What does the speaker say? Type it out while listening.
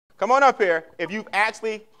Come on up here if you've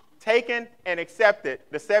actually taken and accepted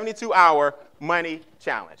the 72-hour money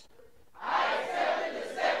challenge. I accepted the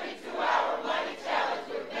 72-hour money challenge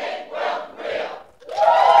with Make Wealth Real.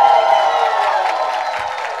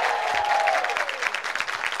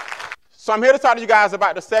 So I'm here to talk to you guys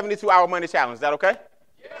about the 72-hour money challenge. Is that okay?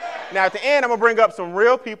 Now, at the end, I'm going to bring up some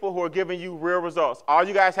real people who are giving you real results. All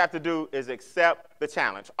you guys have to do is accept the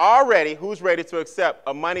challenge. Already, who's ready to accept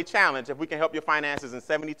a money challenge if we can help your finances in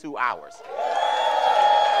 72 hours?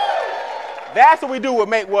 That's what we do with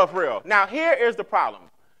Make Wealth Real. Now, here is the problem.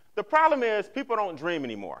 The problem is people don't dream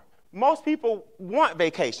anymore. Most people want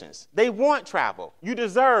vacations. They want travel. You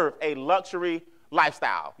deserve a luxury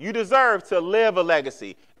lifestyle. You deserve to live a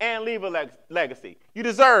legacy and leave a legacy. You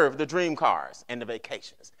deserve the dream cars and the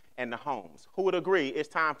vacations and the homes. Who would agree it's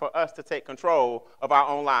time for us to take control of our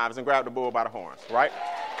own lives and grab the bull by the horns, right?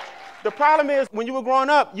 The problem is when you were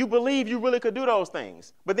growing up, you believed you really could do those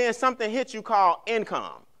things. But then something hit you called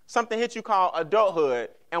income. Something hit you called adulthood,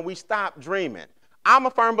 and we stopped dreaming. I'm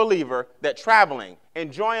a firm believer that traveling,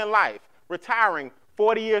 enjoying life, retiring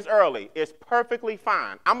 40 years early is perfectly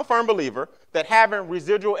fine. I'm a firm believer that having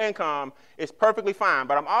residual income is perfectly fine,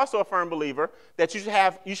 but I'm also a firm believer that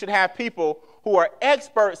you should have people who are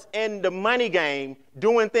experts in the money game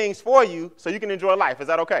doing things for you so you can enjoy life. Is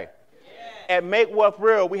that okay? Yeah. At Make Wealth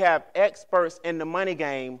Real, we have experts in the money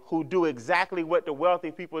game who do exactly what the wealthy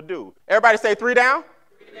people do. Everybody say 3 down,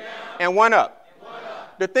 3 down. And 1 up. And 1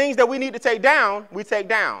 up. The things that we need to take down, we take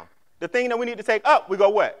down. The thing that we need to take up, we go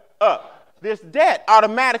what? Up. This debt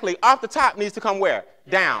automatically off the top needs to come where?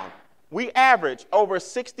 Down. We average over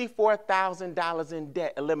 $64,000 in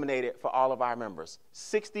debt eliminated for all of our members.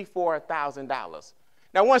 $64,000.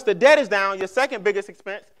 Now, once the debt is down, your second biggest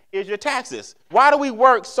expense is your taxes. Why do we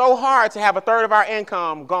work so hard to have 1/3 of our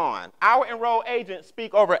income gone? Our enrolled agents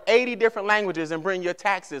speak over 80 different languages and bring your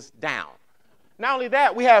taxes down. Not only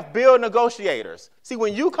that, we have bill negotiators. See,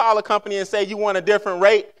 when you call a company and say you want a different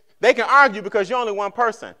rate, they can argue because you're only one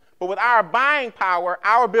person. But with our buying power,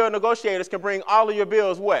 our bill negotiators can bring all of your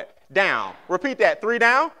bills what? Down. Repeat that. 3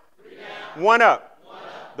 down, 3 down. 1 up. 1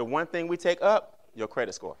 up. The one thing we take up, your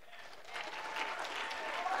credit score.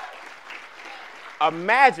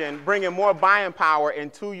 Imagine bringing more buying power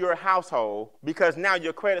into your household because now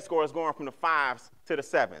your credit score is going from the 5s to the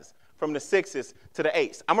 7s, from the 6s to the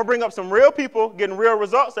 8s. I'm going to bring up some real people getting real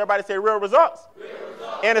results. Everybody say real results. Real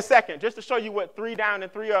results. In a second, just to show you what 3 down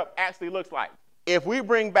and 3 up actually looks like. If we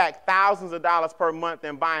bring back thousands of dollars per month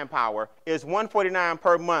in buying power, is $149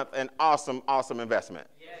 per month an awesome, awesome investment?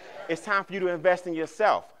 Yes. It's time for you to invest in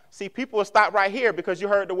yourself. See, people will stop right here because you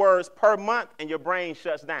heard the words per month and your brain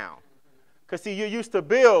shuts down. Because, see, you're used to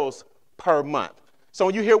bills per month. So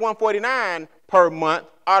when you hear $149 per month,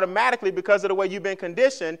 automatically, because of the way you've been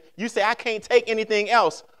conditioned, you say, I can't take anything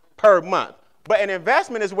else per month. But an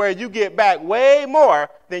investment is where you get back way more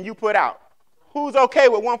than you put out. Who's okay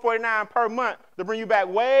with $149 per month to bring you back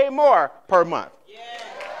way more per month? Yeah.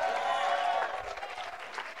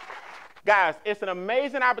 Guys, it's an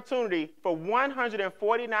amazing opportunity for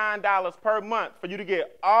 $149 per month for you to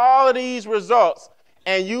get all of these results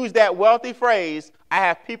and use that wealthy phrase, I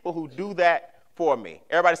have people who do that for me.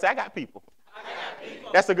 Everybody say, I got people. I got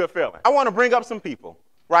people. That's a good feeling. I want to bring up some people,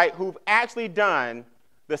 right, who've actually done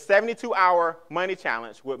the 72-hour money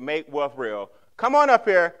challenge with Make Wealth Real. Come on up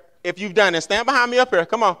here. If you've done it, stand behind me up here.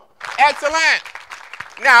 Come on. Excellent.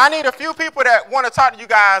 Now, I need a few people that want to talk to you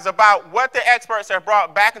guys about what the experts have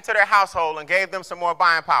brought back into their household and gave them some more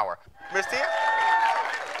buying power. Ms. Tia?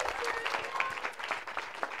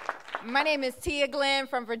 My name is Tia Glenn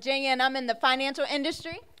from Virginia, and I'm in the financial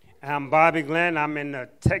industry. I'm Bobby Glenn. I'm in the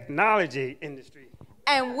technology industry.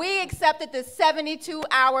 And we accepted the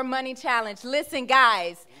 72-hour money challenge. Listen,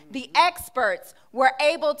 guys, the experts were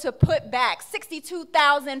able to put back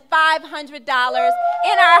 $62,500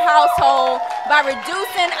 in our household by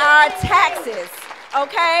reducing our taxes,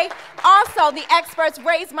 okay? Also, the experts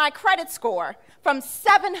raised my credit score from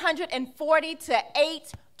 740 to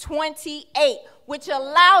 828, which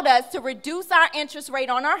allowed us to reduce our interest rate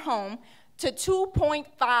on our home to 2.5%.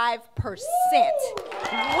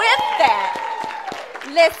 With that,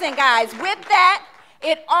 listen, guys, with that,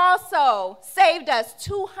 it also saved us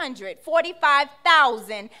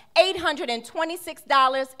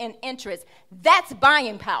 $245,826 in interest. That's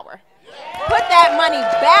buying power. Put that money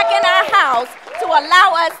back in our house to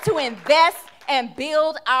allow us to invest and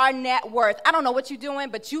build our net worth. I don't know what you're doing,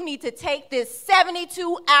 but you need to take this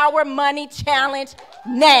 72-hour money challenge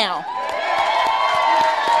now.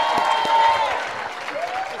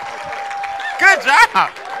 Good job.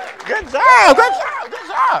 Good job. Good job. Good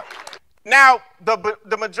job. Now,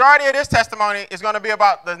 the majority of this testimony is going to be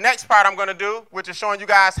about the next part I'm going to do, which is showing you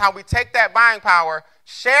guys how we take that buying power,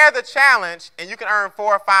 share the challenge, and you can earn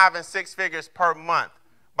 4, 5, and 6 figures per month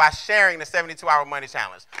by sharing the 72-hour money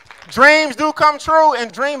challenge. Dreams do come true,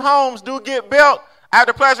 and dream homes do get built. I have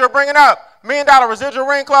the pleasure of bringing up $1 Million Residual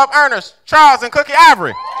Ring Club earners, Charles and Cookie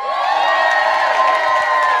Ivory.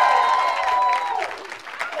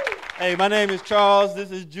 Hey, my name is Charles.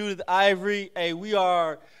 This is Judith Ivory. Hey, we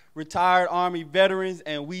are retired Army veterans,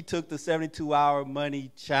 and we took the 72-hour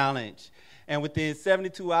money challenge. And within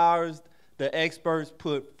 72 hours, the experts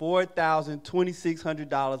put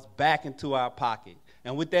 $4,2600 back into our pocket.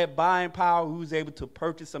 And with that buying power, we was able to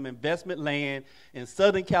purchase some investment land in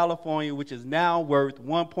Southern California, which is now worth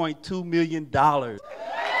 $1.2 million.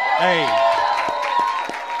 Hey.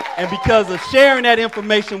 And because of sharing that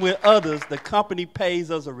information with others, the company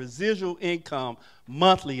pays us a residual income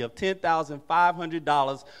monthly of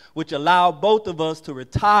 $10,500, which allowed both of us to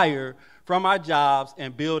retire from our jobs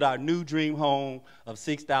and build our new dream home of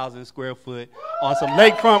 6,000 square foot on some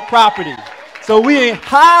lakefront property. So we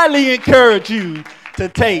highly encourage you to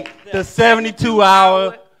take the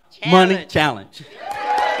 72-hour money challenge.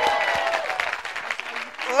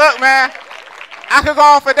 Look, man, I could go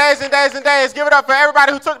on for days and days and days. Give it up for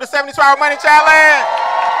everybody who took the 72-hour money challenge.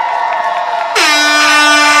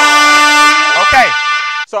 Okay,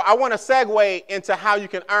 so I want to segue into how you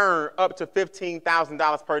can earn up to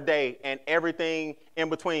 $15,000 per day and everything in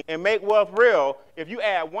between. And make wealth real, if you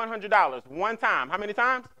add $100 one time, how many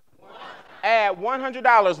times? Add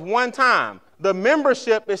 $100 one time. The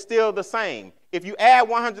membership is still the same. If you add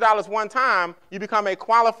 $100 one time, you become a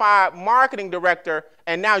qualified marketing director,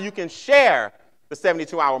 and now you can share the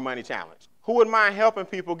 72-hour money challenge. Who would mind helping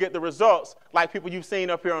people get the results like people you've seen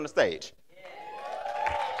up here on the stage?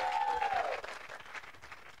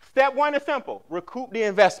 Step one is simple. Recoup the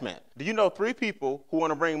investment. Do you know 3 people who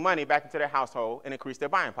want to bring money back into their household and increase their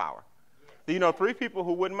buying power? Do you know 3 people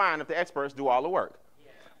who wouldn't mind if the experts do all the work?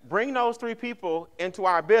 Bring those 3 people into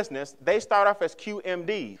our business. They start off as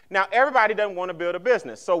QMDs. Now, everybody doesn't want to build a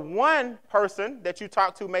business. So one person that you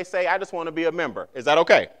talk to may say, I just want to be a member. Is that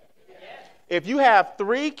okay? Yes. If you have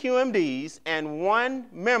 3 QMDs and 1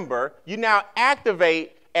 member, you now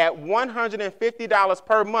activate at $150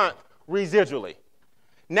 per month residually.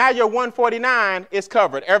 Now your $149 is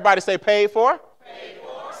covered. Everybody say paid for? Paid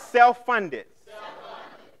for. Self-funded.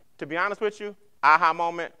 Self-funded. To be honest with you, aha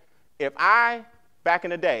moment, if I back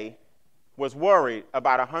in the day was worried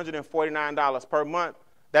about $149 per month,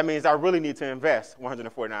 that means I really need to invest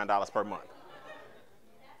 $149 per month.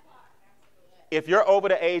 If you're over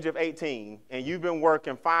the age of 18 and you've been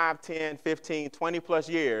working 5, 10, 15, 20 plus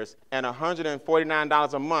years and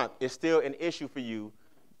 $149 a month is still an issue for you,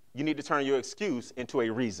 you need to turn your excuse into a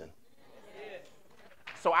reason.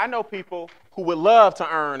 So I know people who would love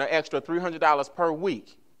to earn an extra $300 per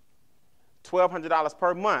week, $1,200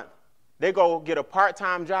 per month. They go get a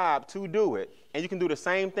part-time job to do it, and you can do the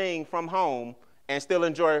same thing from home and still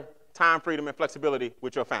enjoy time, freedom, and flexibility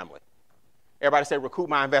with your family. Everybody say, recoup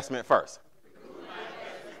my investment first.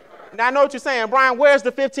 Now, I know what you're saying. Brian, where's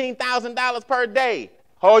the $15,000 per day?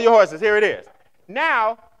 Hold your horses. Here it is.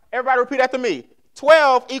 Now, everybody repeat after me.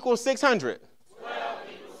 12 equals 600. 12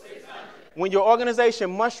 equals 600. When your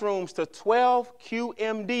organization mushrooms to 12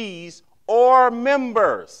 QMDs or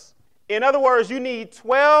members. In other words, you need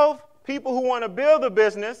 12 people who want to build a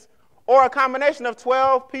business or a combination of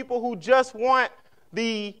 12 people who just want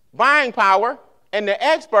the buying power and the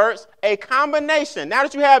experts, a combination. Now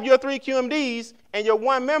that you have your 3 QMDs and your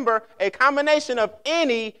 1 member, a combination of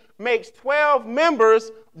any makes 12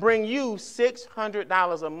 members bring you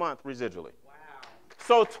 $600 a month residually. Wow.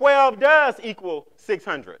 So 12 does equal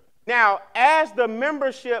 600. Now, as the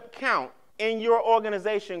membership count in your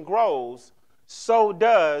organization grows, so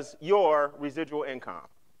does your residual income.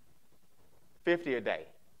 50 a day,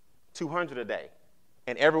 200 a day,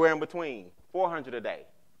 and everywhere in between, 400 a day,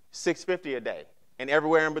 650 a day, and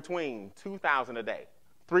everywhere in between, 2,000 a day,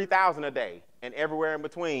 3,000 a day, and everywhere in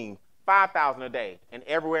between, 5,000 a day, and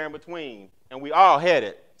everywhere in between, and we all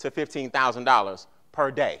headed to $15,000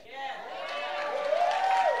 per day. Yeah.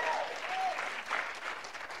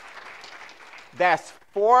 That's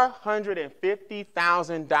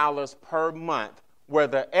 $450,000 per month, where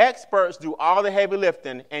the experts do all the heavy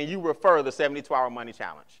lifting and you refer the 72-hour money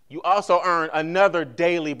challenge. You also earn another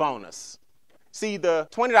daily bonus. See, the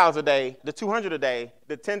 $20 a day, the $200 a day,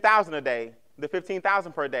 the $10,000 a day, the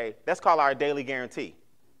 $15,000 per day, that's called our daily guarantee.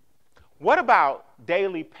 What about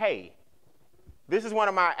daily pay? This is one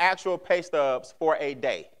of my actual pay stubs for a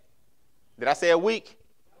day. Did I say a week?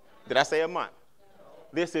 Did I say a month?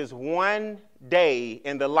 This is 1 day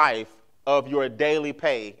in the life of your daily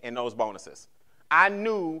pay in those bonuses. I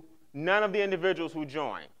knew none of the individuals who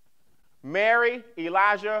joined. Mary,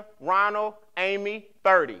 Elijah, Ronald, Amy,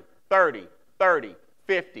 30, 30, 30,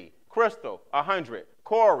 50. Crystal, 100.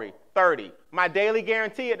 Corey, 30. My daily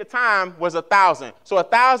guarantee at the time was 1,000. So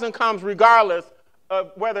 1,000 comes regardless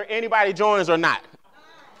of whether anybody joins or not.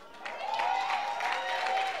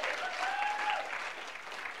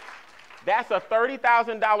 That's a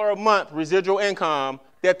 $30,000 a month residual income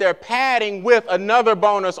that they're padding with another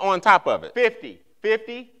bonus on top of it. 50,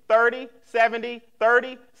 50, 30, 70,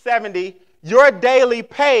 30, 70. Your daily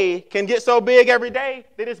pay can get so big every day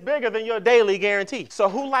that it's bigger than your daily guarantee. So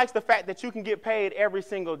who likes the fact that you can get paid every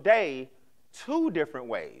single day 2 different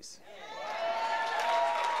ways?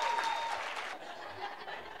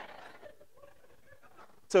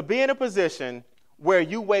 To be in a position where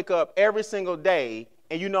you wake up every single day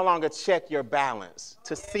and you no longer check your balance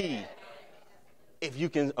to see if you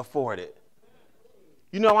can afford it.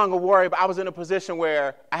 You no longer worry, but I was in a position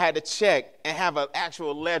where I had to check and have an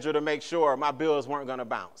actual ledger to make sure my bills weren't going to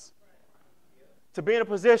bounce. To be in a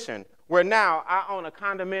position where now I own a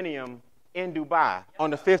condominium in Dubai on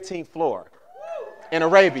the 15th floor in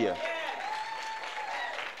Arabia.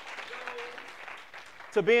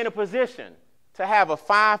 To be in a position to have a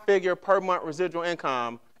 5-figure per month residual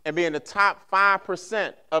income and be in the top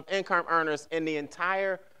 5% of income earners in the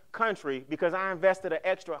entire country because I invested an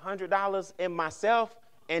extra $100 in myself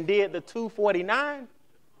and did the 249.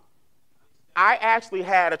 I actually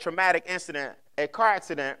had a traumatic incident, a car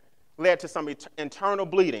accident led to some internal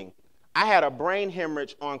bleeding. I had a brain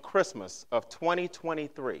hemorrhage on Christmas of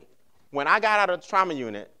 2023. When I got out of the trauma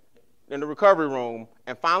unit in the recovery room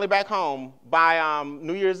and finally back home by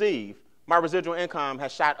New Year's Eve, my residual income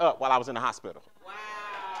has shot up while I was in the hospital. Wow.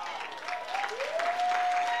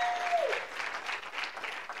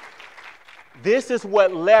 This is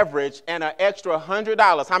what leverage and an extra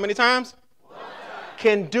 $100, how many times?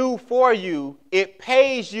 Can do for you. It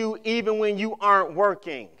pays you even when you aren't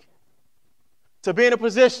working. To be in a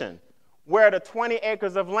position where the 20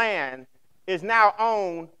 acres of land is now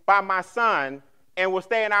owned by my son and will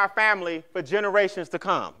stay in our family for generations to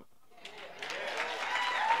come.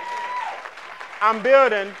 I'm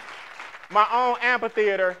building my own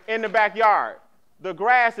amphitheater in the backyard. The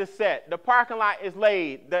grass is set. The parking lot is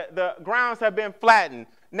laid. The grounds have been flattened.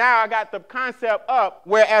 Now I got the concept up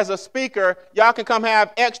where as a speaker, y'all can come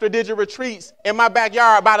have extra digit retreats in my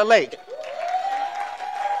backyard by the lake.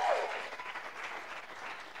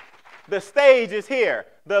 The stage is here.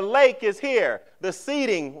 The lake is here. The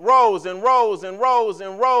seating, rows and rows and rows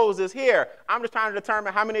and rows is here. I'm just trying to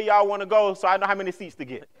determine how many of y'all want to go so I know how many seats to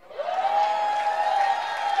get.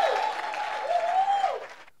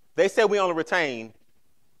 They said we only retain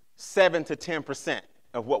 7 to 10%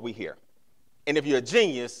 of what we hear. And if you're a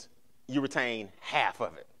genius, you retain half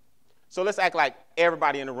of it. So let's act like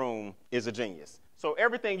everybody in the room is a genius. So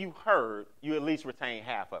everything you heard, you at least retain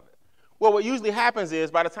half of it. Well, what usually happens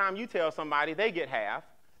is by the time you tell somebody, they get half.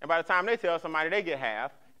 And by the time they tell somebody, they get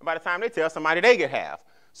half. And by the time they tell somebody, they get half.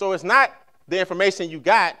 So it's not the information you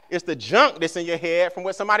got, it's the junk that's in your head from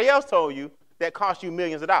what somebody else told you that cost you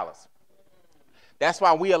millions of dollars. That's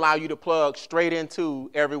why we allow you to plug straight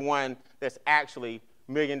into everyone that's actually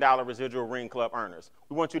 $1 million residual ring club earners.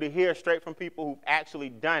 We want you to hear straight from people who've actually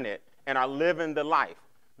done it and are living the life.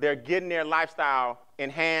 They're getting their lifestyle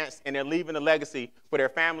enhanced and they're leaving a legacy for their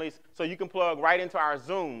families. So you can plug right into our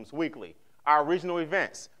Zooms weekly, our regional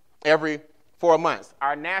events every 4 months,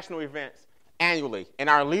 our national events annually, and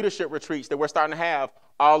our leadership retreats that we're starting to have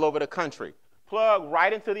all over the country. Plug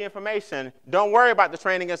right into the information. Don't worry about the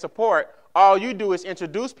training and support. All you do is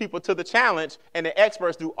introduce people to the challenge, and the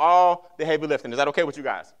experts do all the heavy lifting. Is that okay with you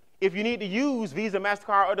guys? If you need to use Visa,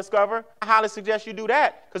 MasterCard, or Discover, I highly suggest you do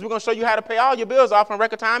that because we're going to show you how to pay all your bills off in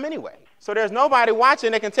record time anyway. So there's nobody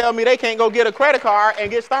watching that can tell me they can't go get a credit card and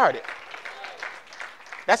get started.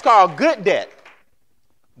 That's called good debt.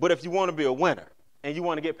 But if you want to be a winner and you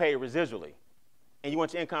want to get paid residually and you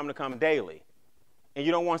want your income to come daily and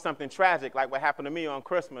you don't want something tragic like what happened to me on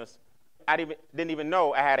Christmas, I didn't even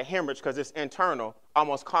know I had a hemorrhage because it's internal,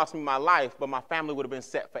 almost cost me my life, but my family would have been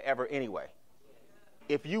set forever anyway.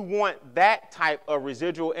 If you want that type of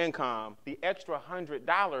residual income, the extra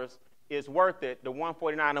 $100 is worth it. The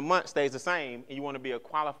 $149 a month stays the same, and you want to be a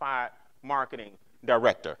qualified marketing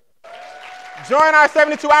director. Join our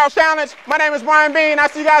 72-hour challenge. My name is Brian Bean. I'll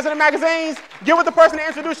see you guys in the magazines. Get with the person that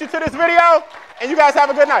introduced you to this video, and you guys have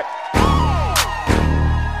a good night.